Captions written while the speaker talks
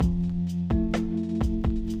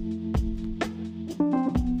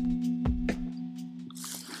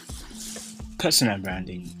Personal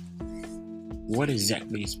branding. What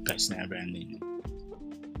exactly is personal branding?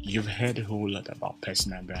 You've heard a whole lot about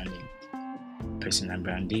personal branding. Personal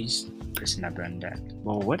brand this, personal brand that.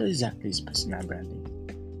 But what exactly is personal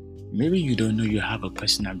branding? Maybe you don't know you have a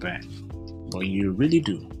personal brand, but you really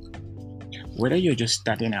do. Whether you're just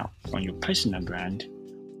starting out on your personal brand,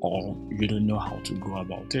 or you don't know how to go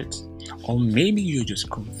about it, or maybe you're just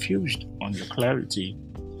confused on your clarity,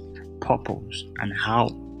 purpose, and how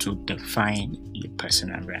to define your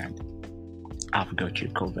personal brand, I've got you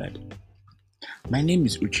covered. My name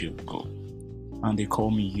is Uche Ugo, and they call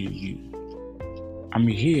me You. I'm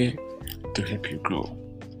here to help you grow,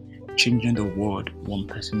 changing the world one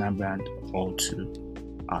personal brand or two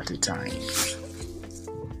at a time.